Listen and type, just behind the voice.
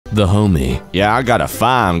The homie. Yeah, I got a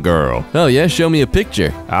fine girl. Oh yeah, show me a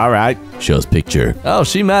picture. Alright. Shows picture. Oh,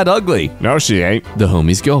 she mad ugly. No, she ain't. The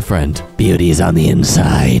homie's girlfriend. Beauty is on the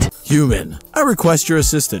inside. Human, I request your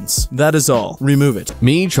assistance. That is all. Remove it.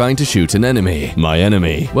 Me trying to shoot an enemy. My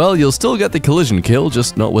enemy. Well, you'll still get the collision kill,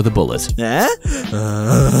 just not with a bullet. Eh?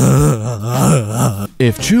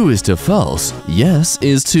 If true is to false, yes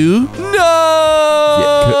is to no.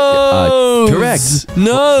 Correct.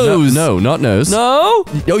 Nose. No, not nose. No?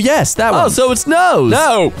 Oh yes, that one. Oh, so it's nose.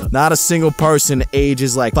 No! Not a single person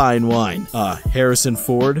ages like fine wine. Harrison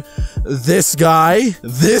Ford. This guy.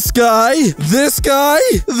 This guy. This guy.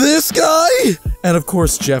 This guy. And of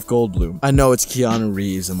course, Jeff Goldblum. I know it's Keanu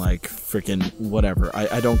Reeves and like freaking whatever.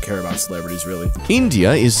 I don't care about celebrities really.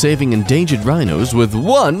 India is saving endangered rhinos with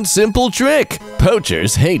one simple trick.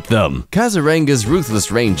 Poachers hate them. Kaziranga's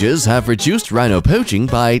ruthless rangers have reduced rhino poaching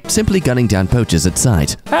by simply gunning down poachers at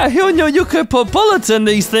sight. Who knew you could put bullets in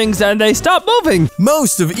these things and they stop moving?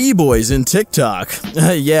 Most of e-boys in TikTok.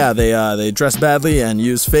 Yeah, they dress badly and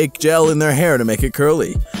use fake gel in their hair to make it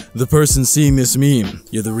curly. The person seeing this meme,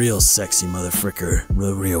 you're the real sexy motherfricker,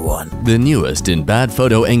 the real one. The newest in bad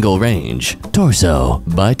photo angle range. Torso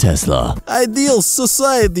by Tesla. Ideal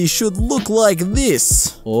society should look like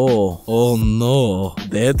this. Oh no,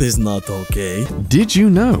 that is not okay. Did you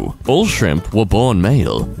know all shrimp were born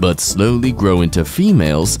male, but slowly grow into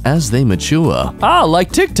females as they mature? Ah,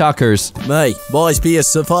 like TikTokers. Hey, buys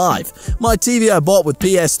PS5. My TV I bought with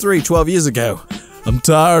PS3 12 years ago. I'm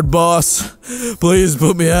tired, boss. Please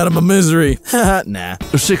put me out of my misery. Haha, nah.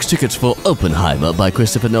 6 tickets for Oppenheimer by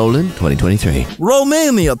Christopher Nolan, 2023.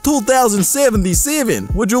 Romania 2077.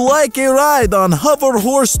 Would you like a ride on hover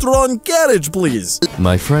horse-drawn carriage, please?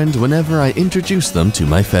 My friend, whenever I introduce them to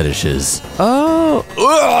my fetishes. Oh.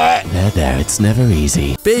 There, it's never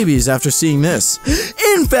easy. Babies after seeing this.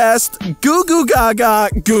 Infest, goo goo gaga,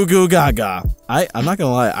 goo goo gaga. I'm not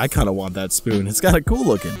gonna lie, I kinda want that spoon. It's kinda cool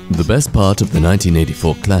looking. The best part of the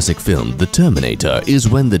 1984 classic film, The Terminator, is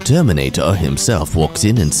when the Terminator himself walks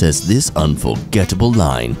in and says this unforgettable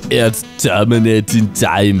line. It's terminating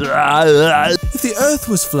time. If the earth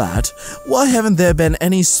was flat, why haven't there been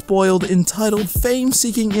any spoiled, entitled,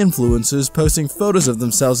 fame-seeking influencers posting photos of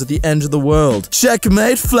themselves at the end of the world?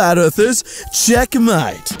 Checkmate, flat earthers,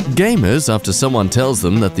 checkmate. Gamers, after someone tells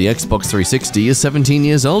them that the Xbox 360 is 17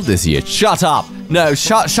 years old this year. Shut up. No,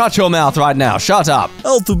 shut your mouth right now. Shut up.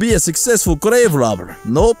 Oh, to be a successful grave robber.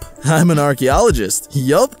 Nope, I'm an archaeologist.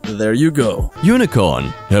 Yup, there you go.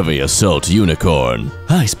 Unicorn. Heavy assault unicorn.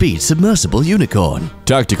 High-speed submersible unicorn.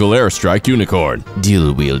 Tactical airstrike unicorn.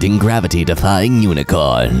 Dual-wielding gravity-defying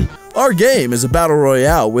unicorn. Our game is a battle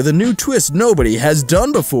royale with a new twist nobody has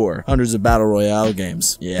done before. Hundreds of battle royale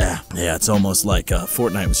games. Yeah, it's almost like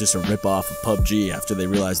Fortnite was just a rip-off of PUBG after they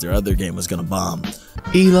realized their other game was gonna bomb.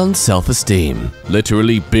 Elon's self-esteem.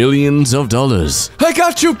 Literally billions of dollars. I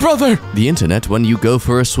got you, brother. The internet when you go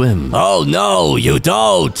for a swim. Oh no, you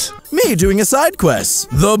don't. Me doing a side quest.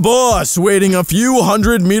 The boss waiting a few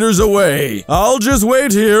hundred meters away. I'll just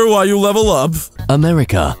wait here while you level up.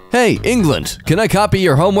 America. Hey, England, can I copy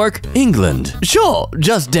your homework? England. Sure,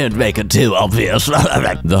 just don't make it too obvious.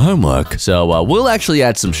 The homework. So, we'll actually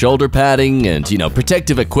add some shoulder padding and,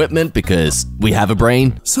 protective equipment because we have a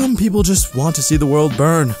brain. Some people just want to see the world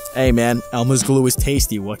burn. Hey man, Elmer's glue is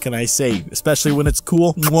tasty, what can I say? Especially when it's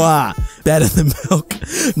cool. Mwah! Better than milk.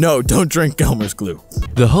 No, don't drink Elmer's glue.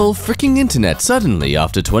 The whole freaking internet suddenly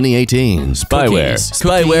after 2018. Spyware.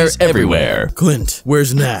 Spyware everywhere. Clint,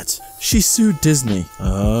 where's Nat? She sued Disney.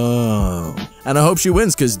 Oh. And I hope she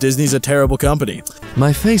wins because Disney's a terrible company.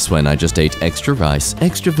 My face when I just ate extra rice,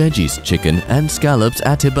 extra veggies, chicken, and scallops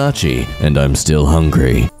at hibachi, and I'm still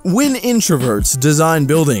hungry. When introverts design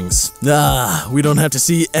buildings, we don't have to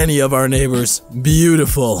see any of our neighbors.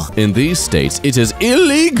 Beautiful. In these states, it is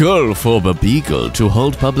illegal for a beagle to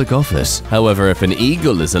hold public office. However, if an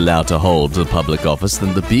eagle is allowed to hold the public office,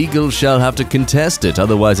 then the beagle shall have to contest it.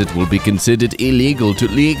 Otherwise, it will be considered illegal to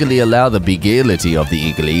legally allow the beaglity of the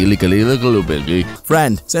eagle. Illegal.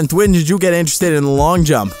 Friend, since when did you get interested in the long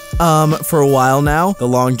jump? For a while now. The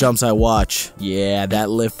long jumps I watch. Yeah, that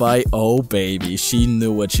lift bite. Oh, baby. She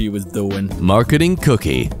knew what she was doing. Marketing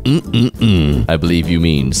cookie. I believe you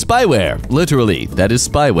mean spyware. Literally, that is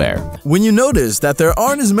spyware. When you notice that there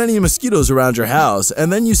aren't as many mosquitoes around your house,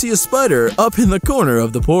 and then you see a spider up in the corner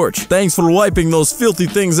of the porch. Thanks for wiping those filthy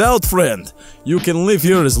things out, friend. You can live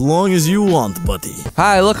here as long as you want, buddy.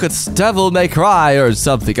 Hi, look, it's Devil May Cry or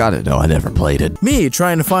something. I don't know, I never played it. Me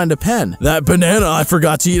trying to find a pen. That banana I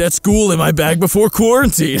forgot to eat at school in my bag before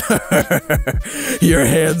quarantine. Your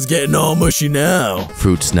hand's getting all mushy now.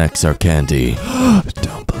 Fruit snacks are candy.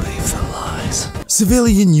 Don't believe the lies.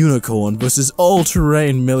 Civilian unicorn versus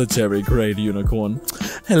all-terrain military-grade unicorn.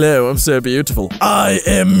 Hello, I'm so beautiful. I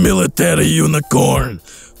am military unicorn.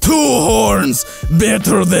 2 horns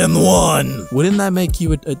better than 1. Wouldn't that make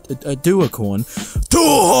you a duocorn? 2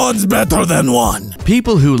 horns better than 1.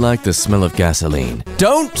 People who like the smell of gasoline,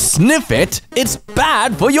 don't sniff it. It's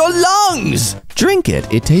bad for your lungs. Drink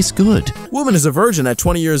it. It tastes good. Woman is a virgin at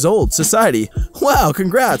 20 years old. Society. Wow,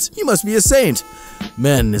 congrats. You must be a saint.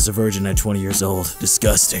 Men is a virgin at 20 years old.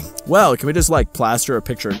 Disgusting. Well, can we just like plaster a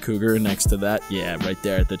picture of cougar next to that? Yeah, right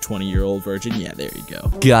there at the 20-year-old virgin. Yeah, there you go.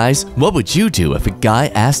 Guys, what would you do if a guy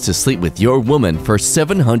asked to sleep with your woman for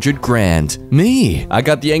 700 grand? Me. I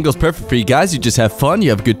got the angles perfect for you guys. You just have fun.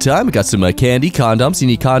 You have a good time. I got some candy, condoms. You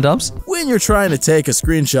need condoms? When you're trying to take a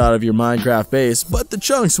screenshot of your Minecraft base, but the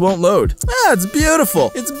chunks won't load. Ah, it's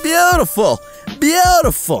beautiful. It's beautiful.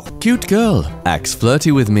 Beautiful. Cute girl. Acts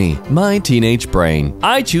flirty with me. My teenage brain.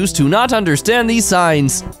 I choose to not understand these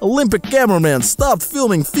signs. Olympic cameraman stopped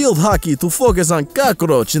filming field hockey to focus on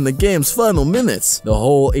cockroach in the game's final minutes. The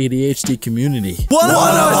whole ADHD community. One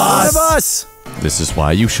of us! This is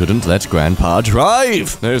why you shouldn't let Grandpa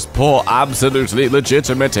drive. Those poor, absolutely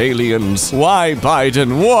legitimate aliens. Why,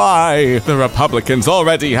 Biden, why? The Republicans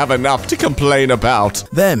already have enough to complain about.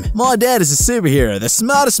 Them. My dad is a superhero, the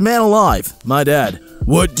smartest man alive. My dad.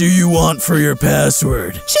 What do you want for your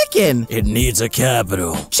password? Chicken. It needs a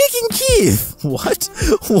capital. Chicken Keith. What?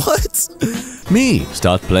 What? Me.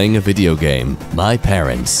 Start playing a video game. My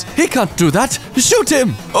parents. He can't do that. Shoot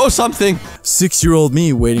him or something. 6-year-old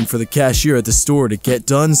me waiting for the cashier at the store to get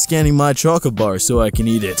done scanning my chocolate bar so I can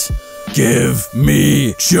eat it. Give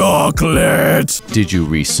me chocolate! Did you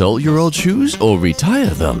resole your old shoes or retire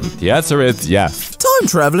them? The answer is yes. Time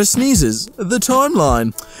traveler sneezes. The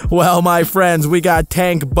timeline. Well, my friends, we got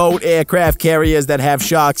tank, boat, aircraft carriers that have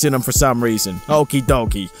sharks in them for some reason. Okie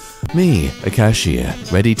dokie. Me, a cashier,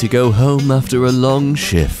 ready to go home after a long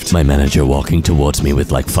shift. My manager walking towards me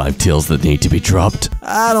with like 5 tills that need to be dropped.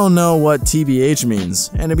 I don't know what TBH means,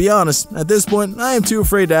 and to be honest, at this point, I am too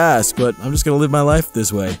afraid to ask, but I'm just gonna live my life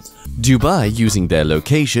this way. Dubai using their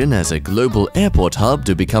location as a global airport hub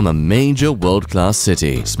to become a major world-class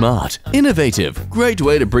city. Smart. Innovative. Great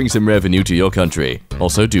way to bring some revenue to your country.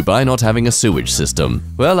 Also, Dubai not having a sewage system.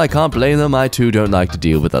 Well, I can't blame them. I too don't like to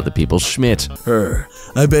deal with other people's schmidt. Her.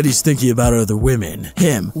 I bet he's thinking about other women.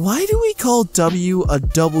 Him. Why do we call W a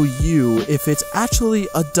W if it's actually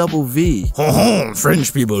a double V?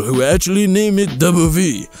 French people who actually name it double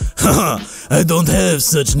V. I don't have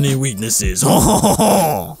such knee weaknesses.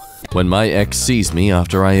 When my ex sees me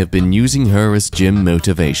after I have been using her as gym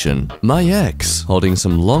motivation. My ex, holding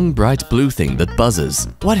some long bright blue thing that buzzes.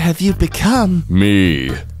 What have you become?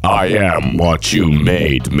 Me. I am what you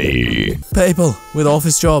made me. People with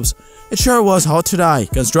office jobs. It sure was hot today.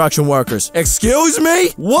 Construction workers. Excuse me?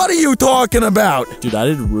 What are you talking about? Dude, I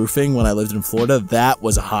did roofing when I lived in Florida. That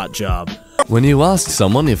was a hot job. When you ask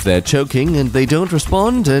someone if they're choking and they don't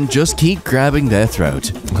respond, and just keep grabbing their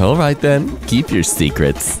throat. Alright then, keep your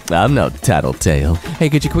secrets. I'm no tattletale. Hey,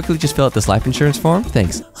 could you quickly just fill out this life insurance form?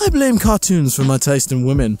 Thanks. I blame cartoons for my taste in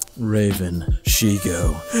women. Raven,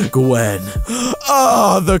 Shigo, Gwen.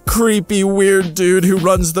 Ah, the creepy weird dude who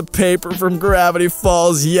runs the paper from Gravity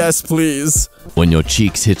Falls. Yes, please. When your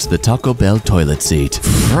cheeks hit the Taco Bell toilet seat.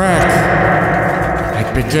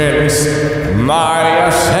 It begins my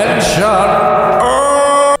ascension.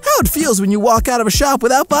 How it feels when you walk out of a shop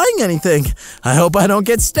without buying anything. I hope I don't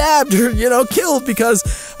get stabbed or, killed because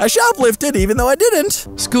I shoplifted even though I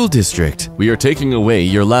didn't. School district. We are taking away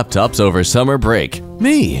your laptops over summer break.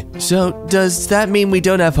 Me. So, does that mean we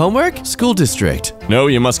don't have homework? School district. No,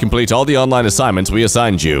 you must complete all the online assignments we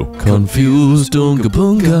assigned you. Confused Unga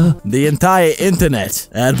Bunga. The entire internet.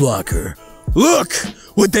 Ad blocker. Look!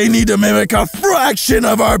 What they need to mimic a fraction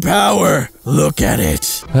of our power! Look at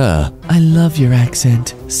it. I love your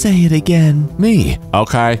accent. Say it again. Me.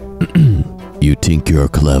 Okay. You think you're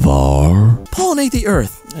clever? Pollinate the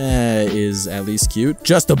earth. Is at least cute.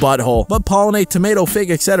 Just a butthole. But pollinate tomato,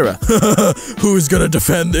 fig, etc. Who's gonna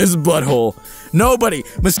defend this butthole? Nobody.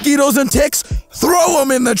 Mosquitoes and ticks? Throw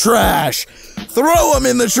them in the trash! Throw them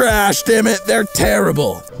in the trash, damn it. They're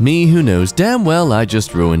terrible. Me who knows damn well I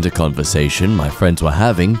just ruined a conversation my friends were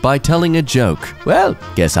having by telling a joke. Well,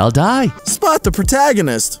 guess I'll die. Spot the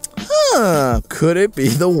protagonist. Could it be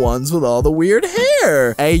the ones with all the weird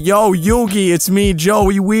hair? Hey, yo, Yugi, it's me,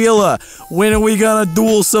 Joey Wheeler. When are we gonna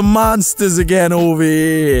duel some monsters again over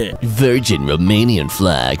here? Virgin Romanian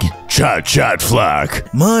flag. Chat flag.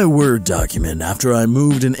 My Word document after I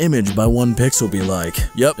moved an image by 1 pixel be like,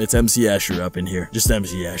 yep, it's MC Escher up in here. Just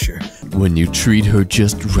MC Escher. When you treat her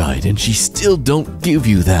just right and she still don't give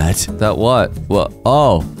you that. That what? What?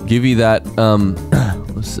 Oh, give you that,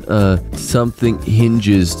 something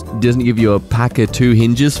hinges. Doesn't give you a pack of 2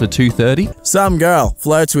 hinges for $2.30? Some girl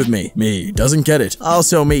flirts with me. Me doesn't get it.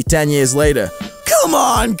 Also me 10 years later. Come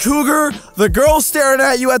on, Cougar! The girl staring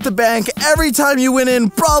at you at the bank every time you went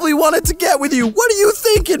in probably wanted to get with you. What are you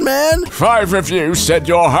thinking, man? 5 reviews said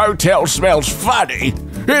your hotel smells funny.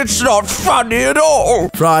 It's not funny at all.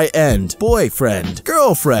 Fry end. Boyfriend.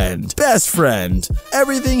 Girlfriend. Best friend.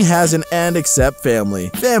 Everything has an and except family.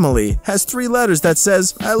 Family has 3 letters that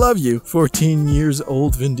says, I love you. 14 years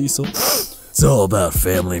old, Vin Diesel. It's all about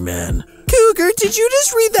family, man. Cougar, did you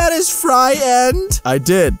just read that as fry end? I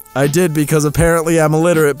did because apparently I'm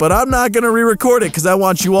illiterate, but I'm not gonna re-record it because I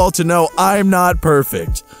want you all to know I'm not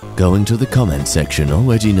perfect. Going to the comment section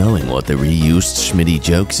already knowing what the reused Schmitty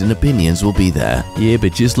jokes and opinions will be there. Yeah,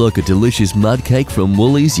 but just like a delicious mud cake from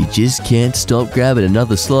Woolies, you just can't stop grabbing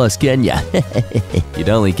another slice, can ya? You'd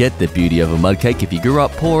only get the beauty of a mud cake if you grew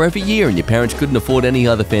up poor every year and your parents couldn't afford any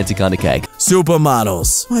other fancy kind of cake.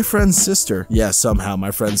 Supermodels. My friend's sister. Yeah, somehow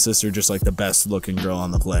my friend's sister just like the best looking girl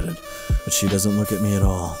on the planet. But she doesn't look at me at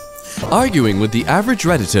all. Arguing with the average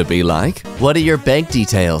Redditor be like, what are your bank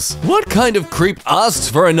details? What kind of creep asks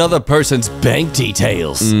for another person's bank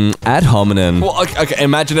details? Ad hominem. Well, okay,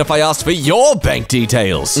 imagine if I asked for your bank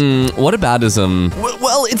details. What aboutism?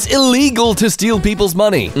 Well, it's illegal to steal people's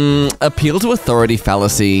money. Appeal to authority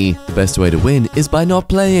fallacy. The best way to win is by not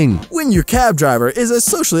playing. When your cab driver is as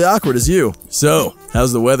socially awkward as you. So,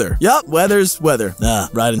 how's the weather? Yup, weather's weather.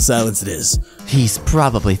 Ride in silence it is. He's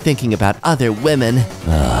probably thinking about other women.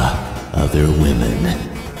 Other women.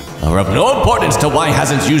 Are of no importance to why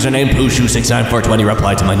hasn't username Pooshu69420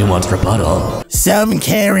 replied to my nuanced rebuttal. Some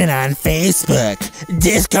Karen on Facebook.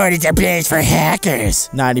 Discord is a place for hackers.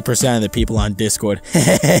 90% of the people on Discord.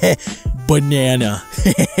 Banana.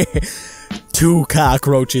 2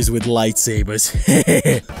 cockroaches with lightsabers.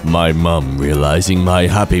 My mum realizing my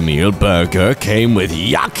Happy Meal burger came with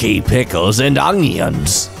yucky pickles and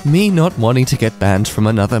onions. Me not wanting to get banned from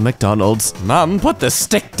another McDonald's. Mum, put the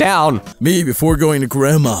stick down. Me before going to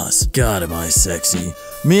Grandma's. God, am I sexy.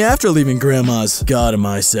 Me after leaving Grandma's. God, am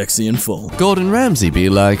I sexy and full. Gordon Ramsay be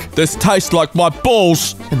like, This tastes like my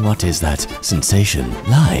balls. and what is that sensation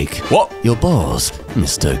like? What? Your balls,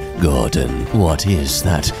 Mr. Gordon. What is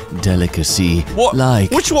that delicacy What?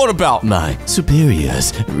 like? Which one about? My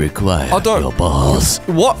superiors require I don't- your balls.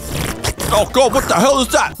 What? Oh god, what the hell is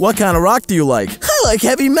that? What kind of rock do you like? I like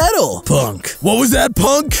heavy metal. Punk. What was that,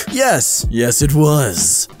 punk? Yes. Yes, it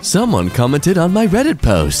was. Someone commented on my Reddit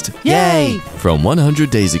post. Yay! From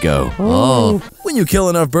 100 days ago. Oh. When you kill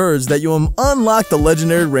enough birds that you unlock the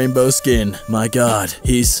legendary rainbow skin. My god,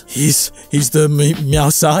 he's the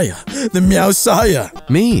Meowsiah. The Meowsiah.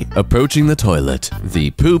 Me approaching the toilet.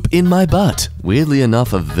 The poop in my butt. Weirdly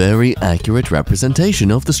enough, a very accurate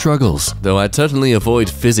representation of the struggles. Though I'd certainly avoid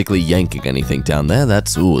physically yanking anything down there.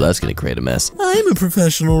 That's gonna create a mess. I'm a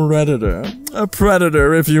professional Redditor. A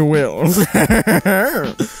predator, if you will.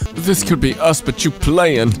 This could be us, but you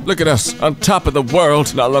playing. Look at us, on top of the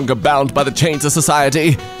world, no longer bound by the chains of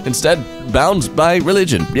society. Instead, bound by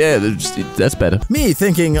religion. Yeah, that's better. Me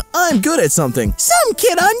thinking I'm good at something. Some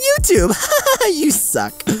kid on YouTube. You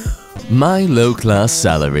suck. My low-class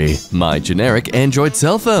salary. My generic Android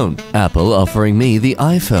cell phone. Apple offering me the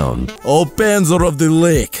iPhone. Oh, Panzer of the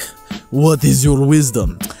Lake. What is your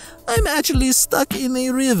wisdom? I'm actually stuck in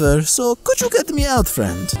a river, so could you get me out,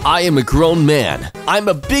 friend? I am a grown man. I'm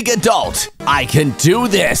a big adult. I can do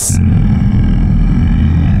this.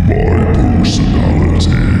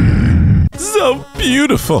 So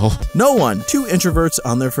beautiful. No one. 2 introverts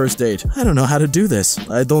on their first date. I don't know how to do this.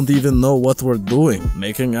 I don't even know what we're doing.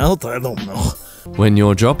 Making out? I don't know. When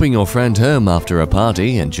you're dropping your friend home after a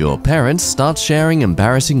party and your parents start sharing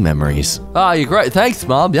embarrassing memories. Ah, you're great. Thanks,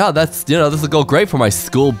 Mom. Yeah, this will go great for my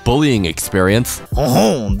school bullying experience.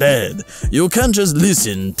 Oh, Dad. You can't just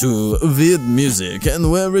listen to weird music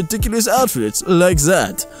and wear ridiculous outfits like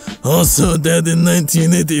that. Also, Dad, in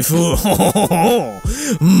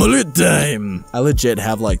 1984. Mullet time. I legit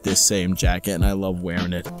have like this same jacket and I love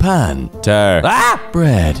wearing it. Panther.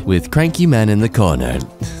 Bread with cranky man in the corner.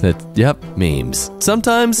 Yep, memes.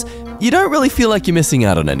 Sometimes you don't really feel like you're missing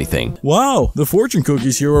out on anything. Wow, the fortune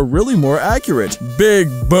cookies here are really more accurate. Big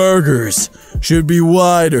burgers should be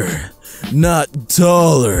wider, not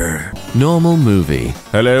taller. Normal movie.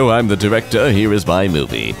 Hello, I'm the director. Here is my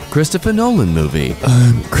movie. Christopher Nolan movie.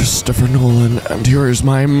 I'm Christopher Nolan, and here is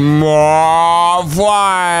my moi-voir.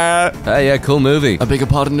 Hey, yeah, cool movie. I beg your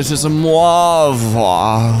pardon, it is a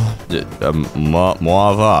moi-voir.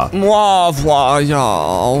 Moi-voir. Moi-voir,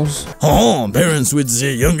 yes. Oh, parents with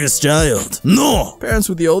the youngest child. No, parents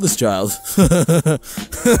with the oldest child.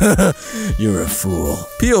 You're a fool.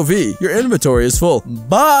 POV, your inventory is full.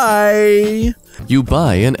 Bye. You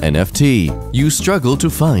buy an NFT. You struggle to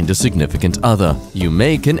find a significant other. You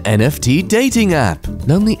make an NFT dating app.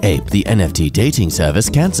 Lonely Ape, the NFT dating service,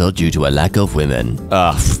 cancelled due to a lack of women.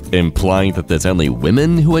 Implying that there's only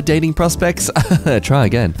Women who are dating prospects? Try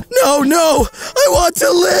again. No, I want to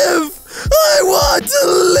live. I want to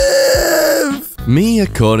live. Me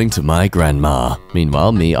according to my grandma.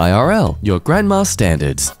 Meanwhile, me IRL. Your grandma's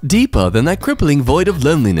standards. Deeper than that crippling void of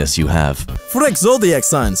loneliness you have. Frick zodiac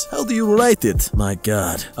signs. How do you write it? My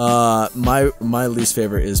god. My least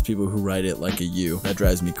favorite is people who write it like a U. That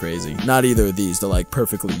drives me crazy. Not either of these. They're like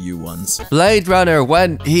perfectly U ones. Blade Runner,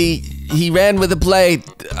 when he ran with a blade.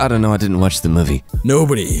 I don't know, I didn't watch the movie.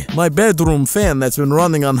 Nobody. My bedroom fan that's been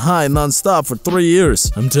running on high non-stop for 3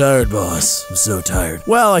 years. I'm tired, boss. I'm so tired.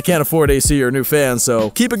 Well, I can't afford AC or new fan, so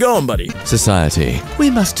keep it going, buddy. Society. We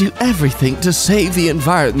must do everything to save the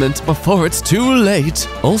environment before it's too late.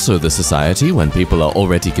 Also the society when people are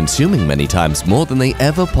already consuming many times more than they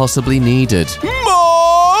ever possibly needed.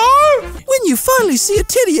 When you finally see a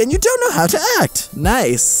titty and you don't know how to act.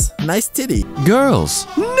 Nice. Nice titty. Girls.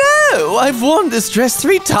 No, I've worn this dress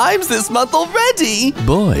 3 times this month already.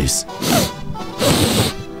 Boys.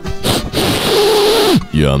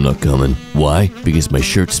 Yeah, I'm not coming. Why? Because my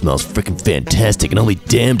shirt smells freaking fantastic and I'll be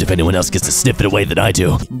damned if anyone else gets to sniff it away that I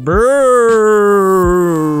do. Boo!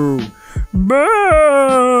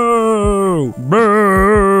 Boo!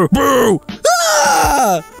 Boo! Boo!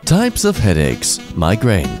 Ah! Types of headaches.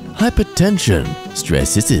 Migraine. Hypertension.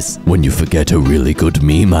 Stress is when you forget a really good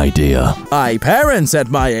meme idea. Parents at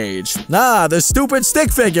my age. The stupid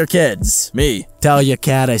stick figure kids. Me. Tell your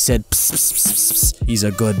cat I said psst, psst, psst, psst. He's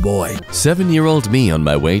a good boy. 7-year-old me on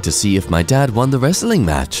my way to see if my dad won the wrestling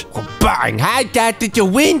match. Oh, bang! Hi, Dad, did you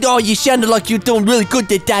win? Oh, you sounded like you're doing really good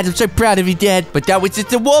there, Dad. I'm so proud of you, Dad. But that was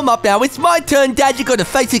just a warm-up now. It's my turn, Dad. You got to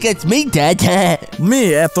face against me, Dad.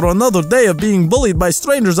 Me, after another day of being bullied by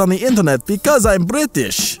strangers on the internet because I'm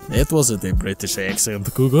British. It wasn't a British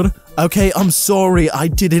accent, Cougar. Okay, I'm sorry. I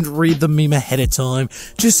didn't read the meme ahead of time.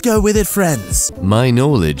 Just go with it, friends. My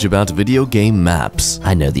knowledge about video game maps.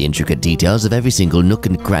 I know the intricate details of every single nook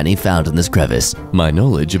and cranny found in this crevice. My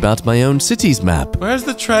knowledge about my own city's map. Where's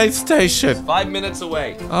the train station? 5 minutes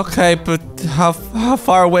away. Okay, but how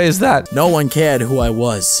far away is that? No one cared who I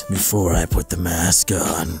was before I put the mask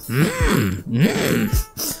on.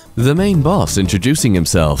 The main boss introducing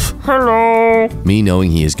himself. Hello. Me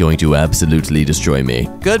knowing he is going to absolutely destroy me.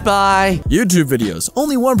 Goodbye. YouTube videos.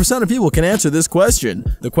 Only 1% of people can answer this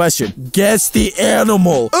question. The question, guess the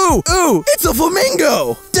animal. Ooh, it's a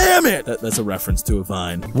flamingo. Damn it. That's a reference to a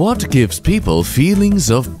Vine. What gives people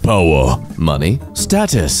feelings of power? Money?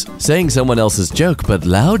 Status? Saying someone else's joke but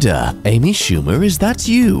louder. Amy Schumer, is that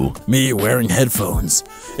you? Me wearing headphones.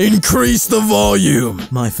 Increase the volume.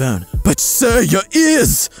 My phone. But sir, your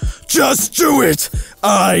ears. Just do it.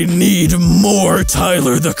 I need more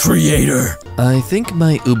Tyler, the Creator. I think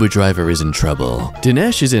my Uber driver is in trouble.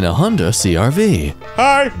 Dinesh is in a Honda CR-V.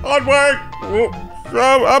 Hi, on work.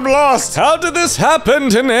 Oh, I'm lost. How did this happen,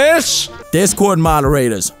 Dinesh? Discord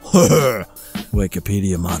moderators.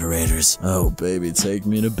 Wikipedia moderators. Oh, baby, take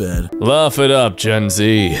me to bed. Laugh it up, Gen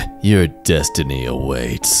Z. Your destiny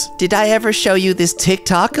awaits. Did I ever show you this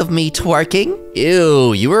TikTok of me twerking?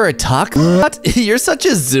 Ew, you were a talk? What? You're such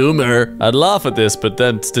a zoomer. I'd laugh at this, but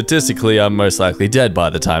then statistically I'm most likely dead by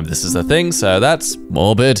the time this is a thing, so that's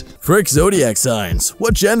morbid. Frick zodiac signs.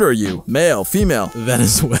 What gender are you? Male, female,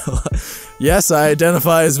 Venezuela. Yes, I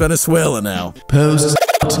identify as Venezuela now. Post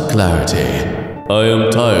clarity. I am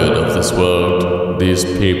tired of this world, these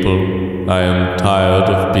people. I am tired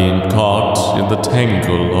of being caught in the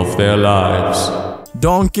tangle of their lives.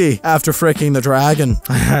 Donkey, after fricking the dragon.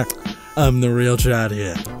 I'm the real Chad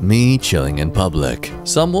here. Me chilling in public.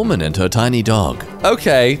 Some woman and her tiny dog.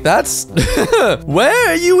 Okay, that's... Where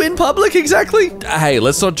are you in public exactly? Hey,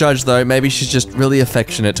 let's not judge though. Maybe she's just really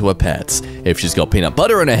affectionate to her pets. If she's got peanut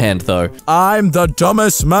butter in her hand though. I'm the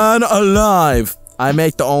dumbest man alive. I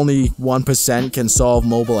make the only 1% can solve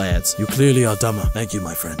mobile ads. You clearly are dumber. Thank you,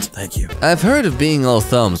 my friend. Thank you. I've heard of being all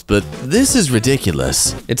thumbs, but this is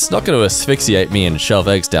ridiculous. It's not going to asphyxiate me and shove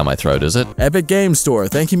eggs down my throat, is it? Epic Game Store,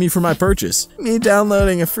 thanking me for my purchase. Me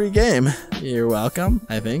downloading a free game. You're welcome,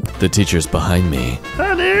 I think. The teacher's behind me.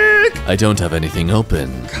 Panic! I don't have anything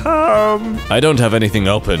open. Come! I don't have anything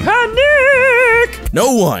open. Panic!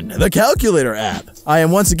 No one, the calculator app. I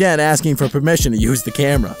am once again asking for permission to use the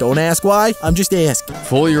camera. Don't ask why, I'm just asking.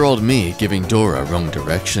 4-year-old me giving Dora wrong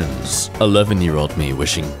directions. 11-year-old me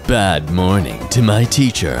wishing bad morning to my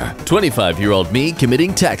teacher. 25-year-old me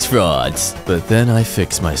committing tax frauds. But then I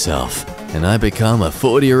fix myself, and I become a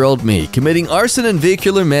 40-year-old me committing arson and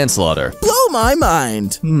vehicular manslaughter. Blow my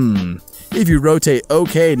mind. If you rotate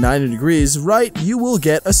OK 90 degrees right, you will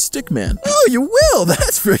get a stickman. Oh, you will?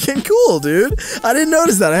 That's freaking cool, dude. I didn't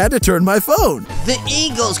notice that. I had to turn my phone. The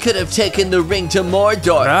Eagles could have taken the ring to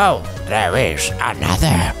Mordor. Oh, there is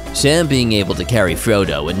another. Sam being able to carry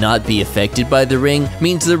Frodo and not be affected by the ring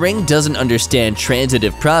means the ring doesn't understand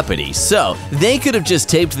transitive properties, so they could have just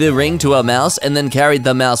taped the ring to a mouse and then carried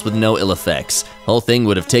the mouse with no ill effects. Whole thing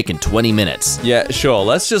would have taken 20 minutes. Yeah, sure,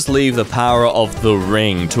 let's just leave the power of the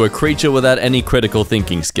ring to a creature without any critical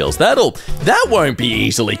thinking skills. That won't be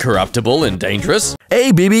easily corruptible and dangerous.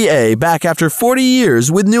 ABBA back after 40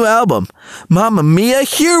 years with new album. Mamma mia,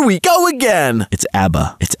 here we go again. It's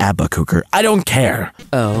ABBA. It's ABBA, Cooker. I don't care.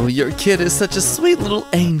 Oh, your kid is such a sweet little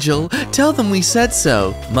angel. Tell them we said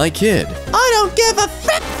so. My kid. I don't give a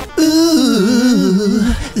fuck.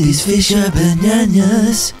 Ooh, these fish are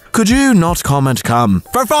bananas. Could you not comment come?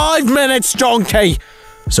 For 5 minutes, donkey!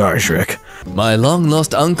 Sorry, Shrek. My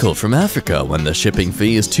long-lost uncle from Africa when the shipping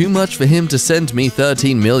fee is too much for him to send me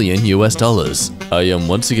 $13 million US. I am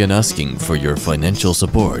once again asking for your financial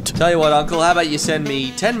support. Tell you what, Uncle, how about you send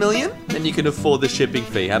me 10 million? Then you can afford the shipping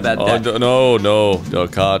fee. How about that? No,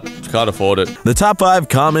 can't afford it. The top 5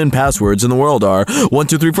 common passwords in the world are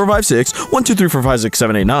 123456,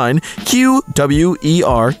 123456789,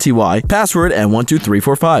 QWERTY, password, and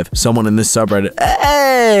 12345. Someone in this subreddit.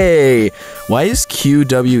 Hey! Why is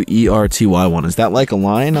QWERTY one? Is that like a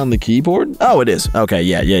line on the keyboard? Oh, it is. Okay,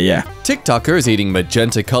 yeah. TikTokers eating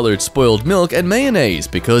magenta-colored spoiled milk and mayonnaise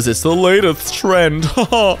because it's the latest trend.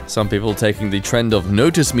 Some people taking the trend of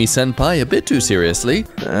Notice Me Senpai a bit too seriously.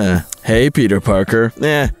 Hey, Peter Parker.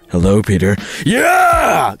 Hello, Peter.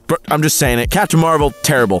 Yeah! I'm just saying it. Captain Marvel,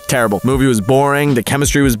 terrible. Movie was boring. The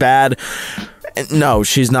chemistry was bad. No,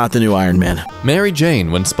 she's not the new Iron Man. Mary Jane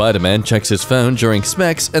when Spider-Man checks his phone during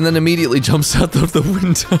Smex and then immediately jumps out of the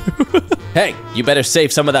window. Hey, you better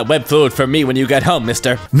save some of that web food for me when you get home,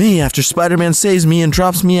 mister. Me after Spider-Man saves me and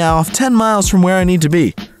drops me off 10 miles from where I need to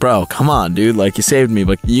be. Bro, come on, dude. Like, you saved me,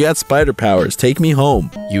 but you got spider powers. Take me home.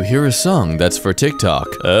 You hear a song that's for TikTok.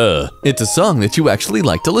 It's a song that you actually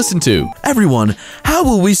like to listen to. Everyone, how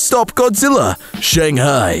will we stop Godzilla?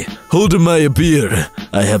 Shanghai, hold my beer.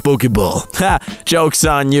 I have Pokeball. Ha! Joke's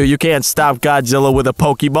on you. You can't stop Godzilla with a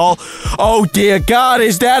Pokeball. Oh dear God,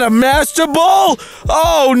 is that a Master Ball?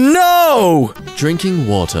 Oh no! Drinking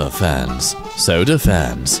water fans. Soda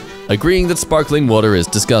fans. Agreeing that sparkling water is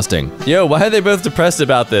disgusting. Yo, why are they both depressed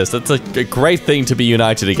about this? That's a great thing to be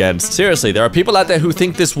united against. Seriously, there are people out there who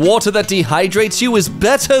think this water that dehydrates you is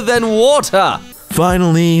better than water.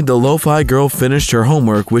 Finally, the lo-fi girl finished her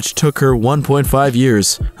homework, which took her 1.5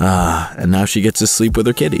 years. And now she gets to sleep with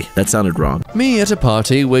her kitty. That sounded wrong. Me at a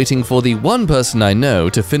party waiting for the one person I know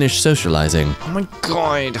to finish socializing. Oh my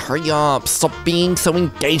God, hurry up. Stop being so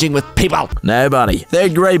engaging with people. Nobody. They're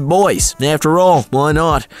great boys. After all, why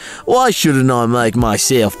not? Why shouldn't I make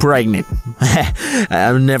myself pregnant?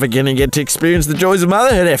 I'm never gonna get to experience the joys of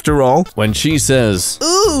motherhood after all. When she says,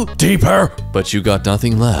 Ooh, deeper, but you got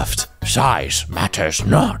nothing left. Size matters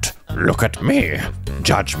not. Look at me.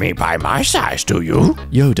 Judge me by my size, do you?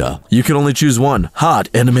 Yoda. You can only choose one. Hot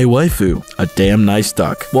anime waifu. A damn nice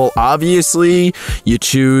duck. Well, obviously, you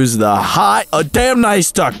choose the hot, a damn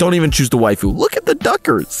nice duck. Don't even choose the waifu. Look at the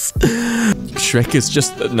duckers. Shrek is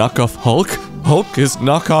just a knockoff Hulk. Hulk is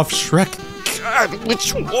knockoff Shrek. God,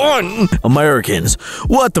 which one? Americans,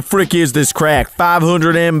 what the frick is this crack?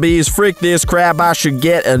 500 MBs, frick this crap, I should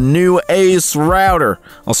get a new Ace router.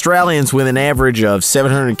 Australians with an average of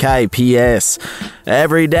 700 kps.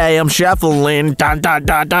 Every day I'm shuffling. Dun, dun,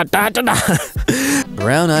 dun, dun, dun, dun, dun.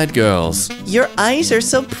 Brown-eyed girls. Your eyes are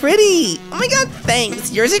so pretty. Oh my God,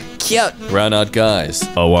 thanks. Yours are cute. Brown-eyed guys.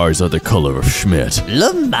 Oh, ours are the color of Schmidt.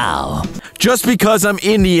 Lamau. Just because I'm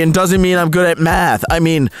Indian doesn't mean I'm good at math. I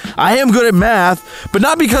mean, I am good at math, but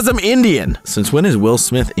not because I'm Indian. Since when is Will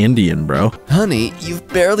Smith Indian, bro? Honey, you've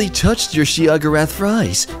barely touched your Shiagarath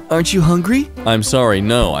fries. Aren't you hungry? I'm sorry,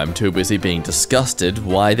 no, I'm too busy being disgusted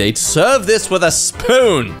why they'd serve this with a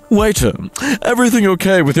spoon. Waiter, everything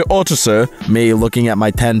okay with your order, sir? Me looking at my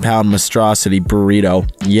 10-pound monstrosity burrito.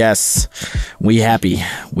 Yes, we happy.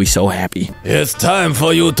 We so happy. It's time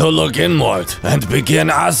for you to look inward and begin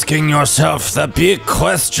asking yourself the big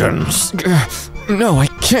questions. No, I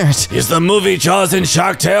can't. Is the movie Jaws and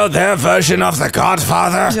Shark Tale their version of The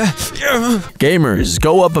Godfather? Gamers,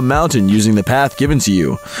 go up a mountain using the path given to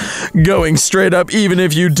you. Going straight up even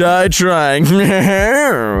if you die trying.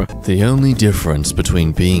 The only difference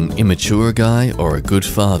between being immature guy or a good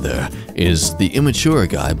father is the immature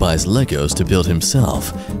guy buys Legos to build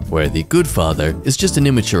himself, where the good father is just an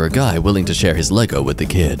immature guy willing to share his Lego with the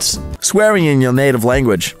kids. Swearing in your native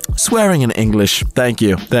language. Swearing in English. Thank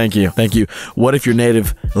you. Thank you. Thank you. What if your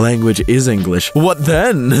native language is English? What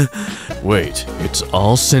then? Wait, it's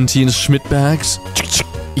all sentient schmidtbags?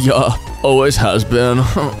 Yeah, always has been.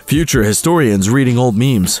 Future historians reading old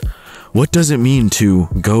memes. What does it mean to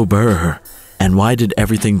go burr? And why did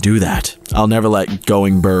everything do that? I'll never let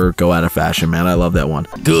going burr go out of fashion, man. I love that one.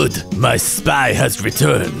 Good, my spy has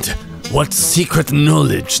returned. What secret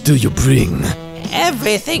knowledge do you bring?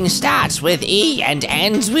 Everything starts with E and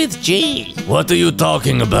ends with G. What are you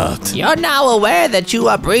talking about? You're now aware that you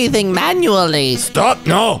are breathing manually. Stop,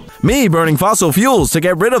 no! Me burning fossil fuels to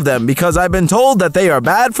get rid of them because I've been told that they are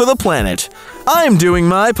bad for the planet. I'm doing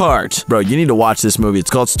my part. Bro, you need to watch this movie.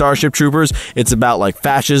 It's called Starship Troopers. It's about like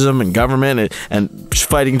fascism and government and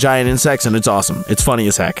fighting giant insects, and it's awesome. It's funny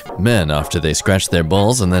as heck. Men after they scratch their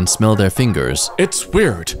balls and then smell their fingers. It's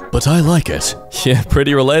weird. But I like it. Yeah,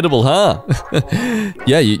 pretty relatable, huh?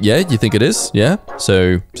 Yeah, you think it is? Yeah?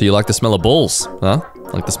 So you like the smell of balls, huh?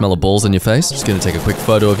 Like the smell of balls in your face? Just gonna take a quick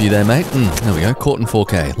photo of you there, mate. There we go, caught in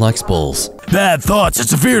 4K. Likes balls. Bad thoughts and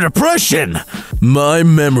severe depression. My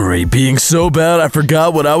memory being so bad I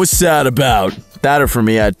forgot what I was sad about. That or for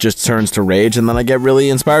me, it just turns to rage and then I get really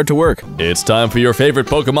inspired to work. It's time for your favorite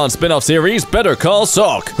Pokemon spin-off series, Better Call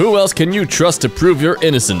Saul. Who else can you trust to prove your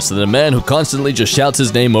innocence than a man who constantly just shouts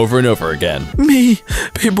his name over and over again? Me,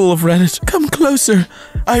 people of Reddit, come closer.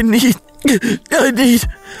 I need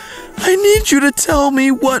you to tell me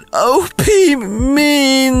what OP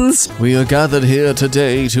means. We are gathered here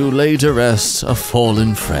today to lay to rest a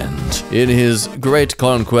fallen friend. In his great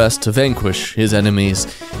conquest to vanquish his enemies,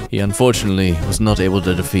 he unfortunately was not able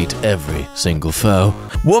to defeat every single foe.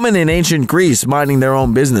 Woman in ancient Greece minding their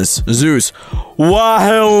own business. Zeus. Why,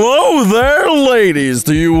 hello there, ladies.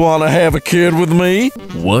 Do you want to have a kid with me?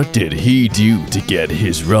 What did he do to get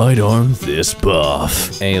his right arm this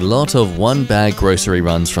buff? A lot of one-bag grocery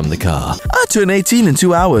runs from the car. I turn 18 in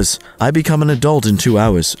 2 hours. I become an adult in 2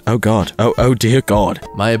 hours. Oh God. Oh dear God.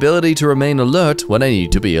 My ability to remain alert when I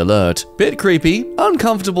need to be alert. Bit creepy,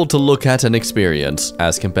 uncomfortable to look at and experience,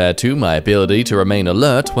 as compared to my ability to remain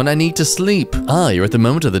alert when I need to sleep. You're at the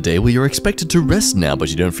moment of the day where you're expected to rest now, but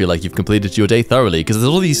you don't feel like you've completed your day thoroughly, because there's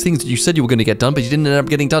all these things that you said you were going to get done, but you didn't end up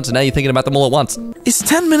getting done, so now you're thinking about them all at once. Is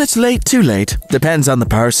 10 minutes late too late? Depends on the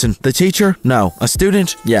person. The teacher? No. A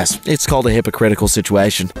student? Yes. It's called a hypocritical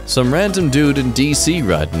situation. Some random dude in DC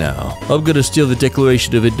right now. I'm gonna steal the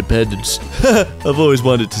Declaration of Independence. I've always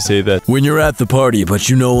wanted to say that. When you're at the party, but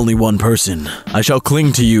you know only one person, I shall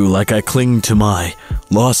cling to you like I cling to my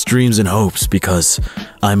lost dreams and hopes because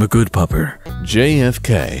I'm a good pupper.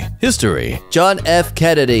 JFK. History. John F.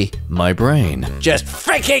 Kennedy. My brain. Just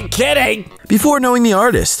freaking kidding! Before knowing the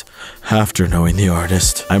artist. After knowing the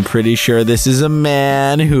artist. I'm pretty sure this is a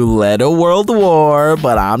man who led a world war,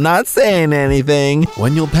 but I'm not saying anything.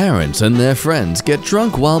 When your parents and their friends get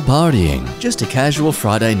drunk while partying. Just a casual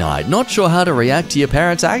Friday night. Not sure how to react to your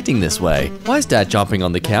parents acting this way. Why is dad jumping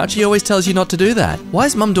on the couch? He always tells you not to do that. Why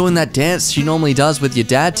is mum doing that dance she normally does with your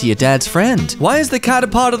dad to your dad's friend? Why is the cat a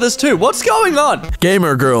part of this too? What's going on?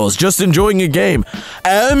 Gamer girls, just enjoying a game.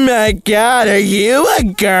 Oh my God, are you a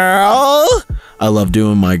girl? I love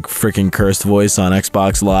doing my freaking cursed voice on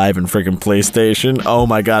Xbox Live and freaking PlayStation. Oh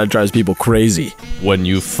my God, it drives people crazy. When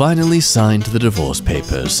you finally signed the divorce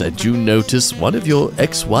papers and you notice one of your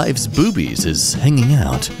ex-wife's boobies is hanging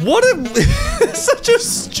out. What a... such a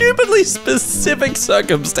stupidly specific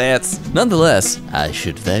circumstance. Nonetheless, I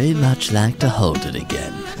should very much like to hold it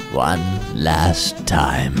again. One last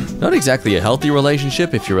time. Not exactly a healthy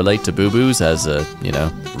relationship if you relate to boo-boos as a,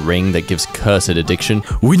 ring that gives cursed addiction.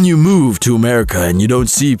 When you move to America and you don't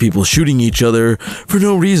see people shooting each other for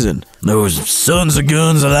no reason. Those sons of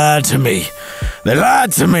guns lied to me. They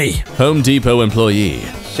lied to me. Home Depot employee.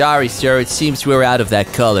 Sorry, sir, it seems we're out of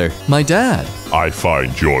that color. My dad. I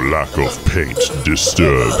find your lack of paint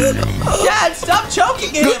disturbing. Dad, stop choking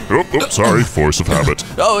him! Oh, sorry, force of habit.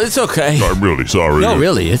 Oh, it's okay. I'm really sorry. No,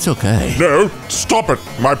 really, it's okay. No, stop it.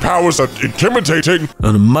 My powers are intimidating.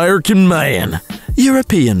 An American man.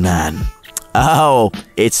 European man. Oh,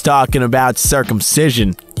 it's talking about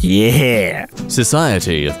circumcision. Yeah.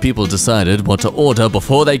 Society of people decided what to order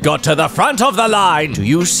before they got to the front of the line. Do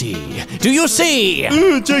you see? Do you see?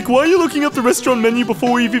 Jake, why are you looking up the restaurant menu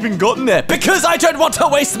before we've even gotten there? Because I don't want to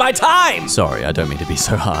waste my time. Sorry, I don't mean to be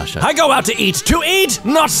so harsh. I go out to eat,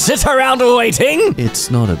 not sit around waiting. It's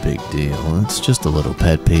not a big deal. It's just a little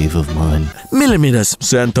pet peeve of mine. Millimeters,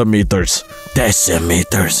 centimeters,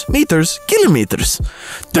 decimeters, meters, kilometers,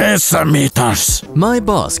 decimeters. My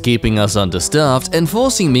boss keeping us understaffed and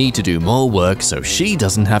forcing me to do more work so she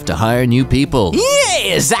doesn't have to hire new people.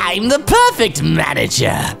 Yes, I'm the perfect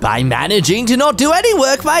manager. By managing to not do any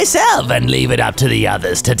work myself and leave it up to the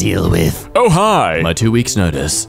others to deal with. Oh, hi. My 2 weeks notice.